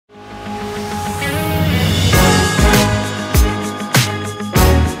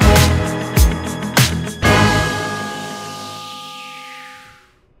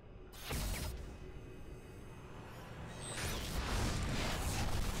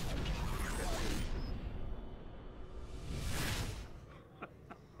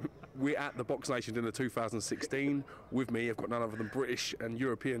We're at the BoxNation dinner 2016. With me, I've got none other than British and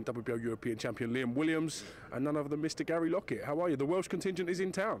European, WBO European champion Liam Williams, and none other than Mr. Gary Lockett. How are you? The Welsh contingent is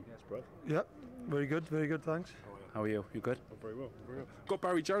in town. Yes, bro. Yep, very good, thanks. How are you? You good? Oh, very well, very well. Got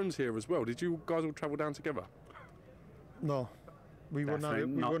Barry Jones here as well. Did you guys all travel down together? No, we wouldn't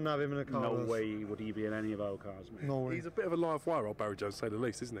have him in a car. No way would he be in any of our cars, mate. No way. He's a bit of a live wire, old Barry Jones, to say the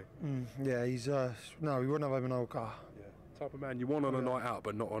least, isn't he? Yeah, he's no, we wouldn't have him in our car. Yeah. Type of man you want on a night out,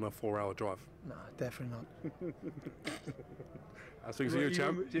 but not on a 4-hour drive. Nah, definitely not. How's things with you,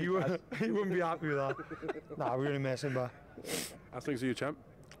 champ? He wouldn't be happy with that. Nah, we're only messing, but. How's things with you, champ?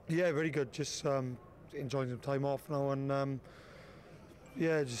 Yeah, very good. Just enjoying some time off now, and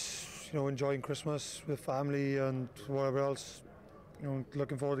yeah, just enjoying Christmas with family and whatever else.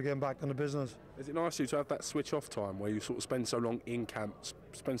 Looking forward to getting back on the business. Is it nice for you to have that switch off time where you sort of spend so long in camp,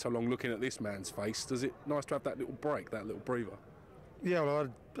 spend so long looking at this man's face? Does it nice to have that little break, that little breather? Yeah, well,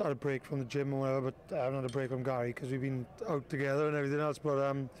 I had a break from the gym or whatever, but I haven't had a break from Gary because we've been out together and everything else.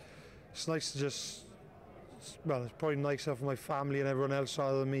 But it's nice to just, well, it's probably nicer for my family and everyone else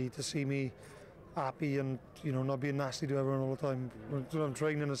rather than me to see me happy and not being nasty to everyone all the time. I'm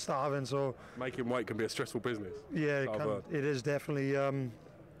training and starving, so making weight can be a stressful business. Yeah, it is definitely.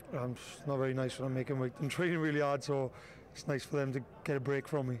 It's not very nice when I'm making weight. I'm training really hard, so it's nice for them to get a break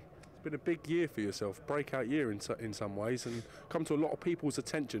from me. It's been a big year for yourself, breakout year in some ways, and come to a lot of people's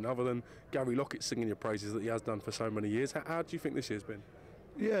attention other than Gary Lockett singing your praises that he has done for so many years. How do you think this year's been?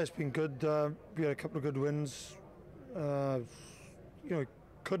 Yeah, it's been good. We had a couple of good wins. It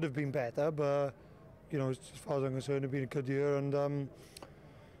could have been better, but as far as I'm concerned, it's been a good year, and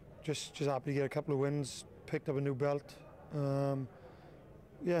just happy to get a couple of wins. Picked up a new belt.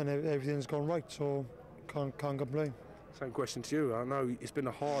 Yeah, and everything's gone right, so can't complain. Same question to you. I know it's been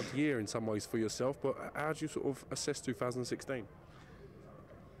a hard year in some ways for yourself, but how do you sort of assess 2016?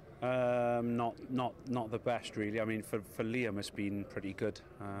 Not the best, really. I mean, for Liam, it's been pretty good.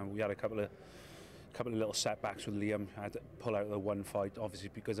 We had a couple of little setbacks with Liam. I had to pull out the one fight,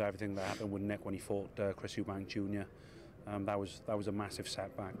 obviously because of everything that happened with Nick when he fought Chris Eubank Jr. That was a massive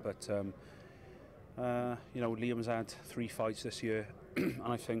setback. But Liam's had 3 fights this year, and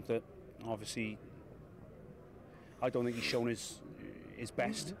I think that obviously I don't think he's shown his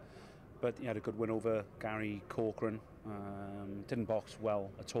best. But he had a good win over Gary Corcoran. Didn't box well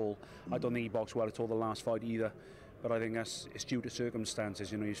at all. I don't think he boxed well at all the last fight either. But I think it's due to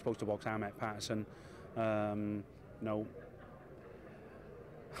circumstances. You're supposed to box Ahmet Patterson.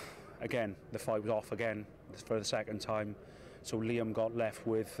 Again, the fight was off again for the second time. So Liam got left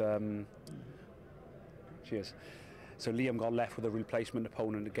with. Cheers. So Liam got left with a replacement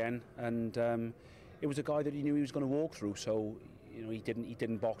opponent again, and it was a guy that he knew he was going to walk through. So he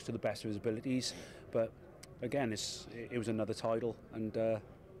didn't box to the best of his abilities. But again, it was another title, and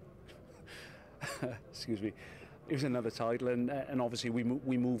excuse me. It was another title, and obviously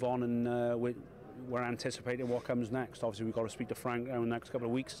we move on, and we're anticipating what comes next. Obviously we've got to speak to Frank in the next couple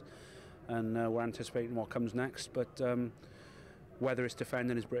of weeks, and we're anticipating what comes next. But whether it's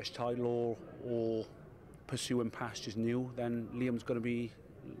defending his British title or pursuing pastures new, then Liam's going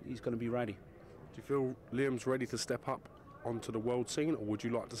to be ready. Do you feel Liam's ready to step up onto the world scene, or would you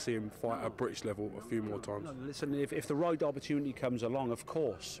like to see him fight at British level a few more times? No, listen, if the right opportunity comes along, of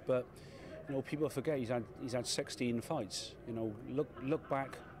course, but. People forget he's had 16 fights. Look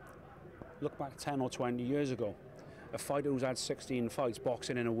back 10 or 20 years ago. A fighter who's had 16 fights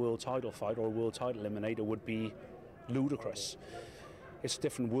boxing in a world title fight or a world title eliminator would be ludicrous. It's a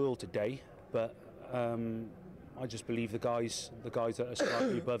different world today, but I just believe the guys that are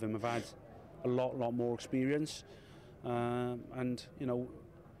slightly above him have had a lot more experience. And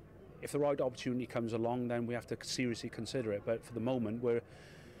if the right opportunity comes along, then we have to seriously consider it. But for the moment, we're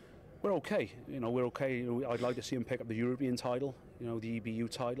okay. We're okay. I'd like to see him pick up the European title, the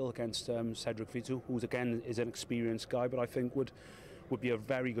EBU title against Cedric Vitu, who again is an experienced guy, but I think would be a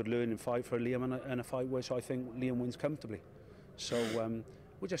very good learning fight for Liam, and a fight which I think Liam wins comfortably. So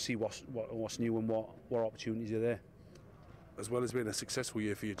we'll just see what's new and what opportunities are there. As well as being a successful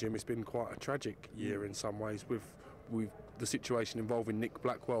year for you, Jim, it's been quite a tragic year in some ways with the situation involving Nick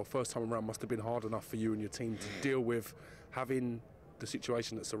Blackwell. First time around must have been hard enough for you and your team to deal with, having the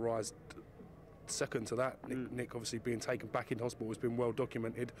situation that's arisen second to that. Nick obviously being taken back in hospital has been well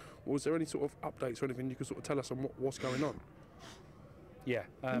documented. Was there any sort of updates or anything you could sort of tell us on what's going on? Yeah,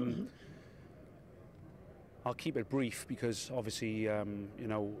 I'll keep it brief because obviously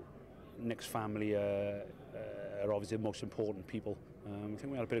Nick's family are obviously the most important people. I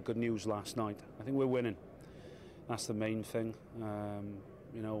think we had a bit of good news last night. I think we're winning. That's the main thing.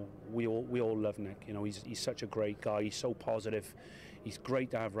 You know, we all love Nick. You know, he's such a great guy. He's so positive. He's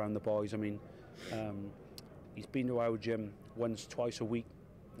great to have around the boys. I mean, he's been to our gym once, twice a week.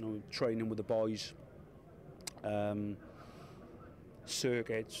 You know, training with the boys.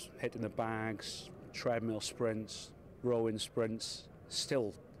 Circuits, hitting the bags, treadmill sprints, rowing sprints.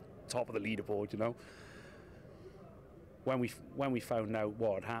 Still top of the leaderboard. You know. When we found out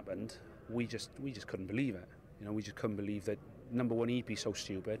what had happened, we just couldn't believe it. You know, we just couldn't believe that, number one, he'd be so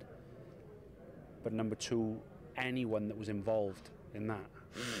stupid, but number two, anyone that was involved in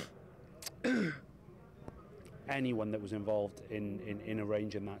that, anyone that was involved in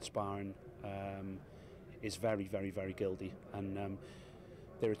arranging that sparring is very, very, very guilty. And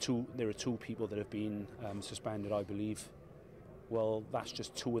there are two people that have been suspended, I believe. Well, that's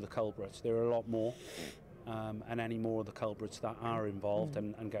just two of the culprits. There are a lot more. And any more of the culprits that are involved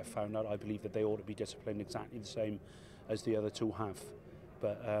and get found out, I believe that they ought to be disciplined exactly the same as the other two have.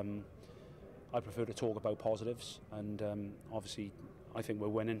 But I prefer to talk about positives, and obviously I think we're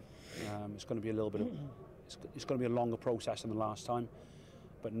winning. It's going to be a little bit it's going to be a longer process than the last time,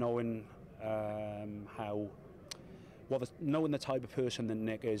 but knowing knowing the type of person that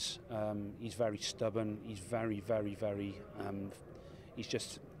Nick is, he's very stubborn, he's very, very, very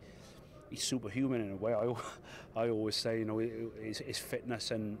he's superhuman in a way. I always say, you know, his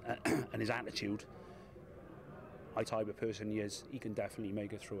fitness and his attitude, the type of person he is, he can definitely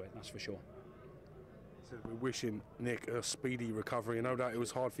make it through it, that's for sure. So we're wishing Nick a speedy recovery. No doubt it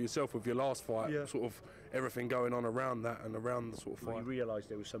was hard for yourself with your last fight, sort of everything going on around that and around the sort of fight. Well, he realised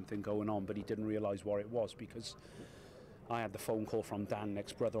there was something going on, but he didn't realise what it was, because I had the phone call from Dan,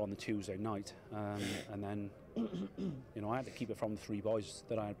 Nick's brother, on the Tuesday night, and then, you know, I had to keep it from the three boys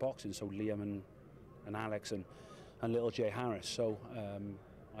that I had boxing, so Liam and Alex and little Jay Harris. So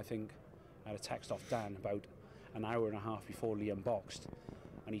I think I had a text off Dan about an hour and a half before Liam boxed,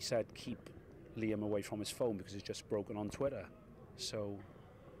 and he said keep Liam away from his phone because it's just broken on Twitter. So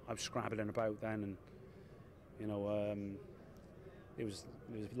I was scrabbling about then, and you know, there was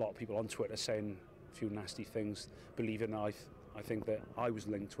a lot of people on Twitter saying a few nasty things, believing that I think that I was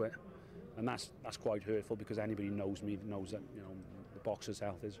linked to it. And that's quite hurtful, because anybody knows me knows that, you know, the boxer's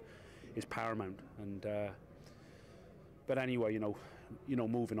health is paramount. And but anyway, you know,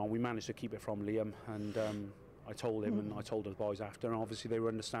 moving on, we managed to keep it from Liam, and I told him and I told the boys after, and obviously they were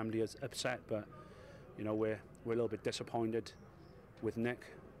understandably upset. But you know, we're a little bit disappointed with Nick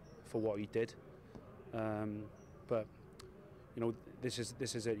for what he did. But you know, this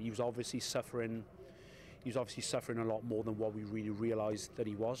is it. He was obviously suffering. He was obviously suffering a lot more than what we really realised that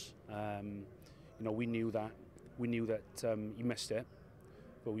he was. You know, we knew that he missed it,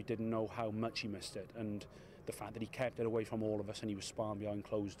 but we didn't know how much he missed it. And the fact that he kept it away from all of us and he was sparring behind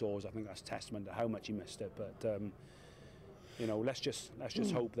closed doors, I think that's testament to how much he missed it. But you know, let's just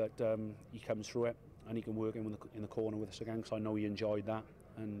hope that he comes through it and he can work in the corner with us again, because I know he enjoyed that,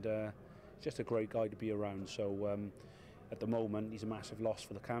 and just a great guy to be around. So at the moment, he's a massive loss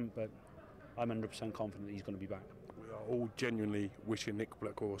for the camp, but I'm 100% confident that he's going to be back. We are all genuinely wishing Nick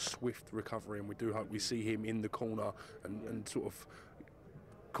Blackwell a swift recovery, and we do hope we see him in the corner and sort of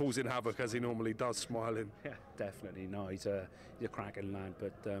causing havoc as he normally does, smiling. Yeah, definitely. No, he's a cracking lad.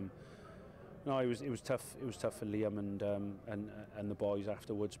 But no, it was tough. It was tough for Liam and the boys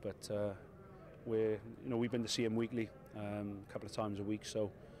afterwards. But we've been to see him weekly, a couple of times a week.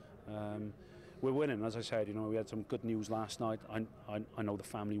 So. We're winning, as I said. You know, we had some good news last night. I know the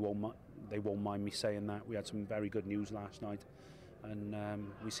family won't mind me saying that. We had some very good news last night, and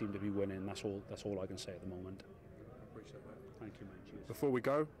we seem to be winning. That's all I can say at the moment. Appreciate that. Thank you, mate. Cheers. Before we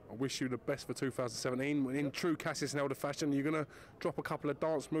go, I wish you the best for 2017. In true Cassius Nelder fashion, you're going to drop a couple of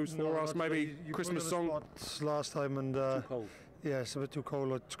dance moves for us, maybe Christmas song. Last time, and Too cold. Yeah, it's a bit too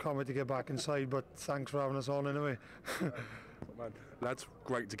cold. I can't wait to get back inside. But thanks for having us on anyway. Man, lads,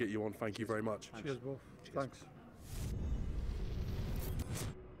 great to get you on. Thank you very much. Cheers, both. Thanks.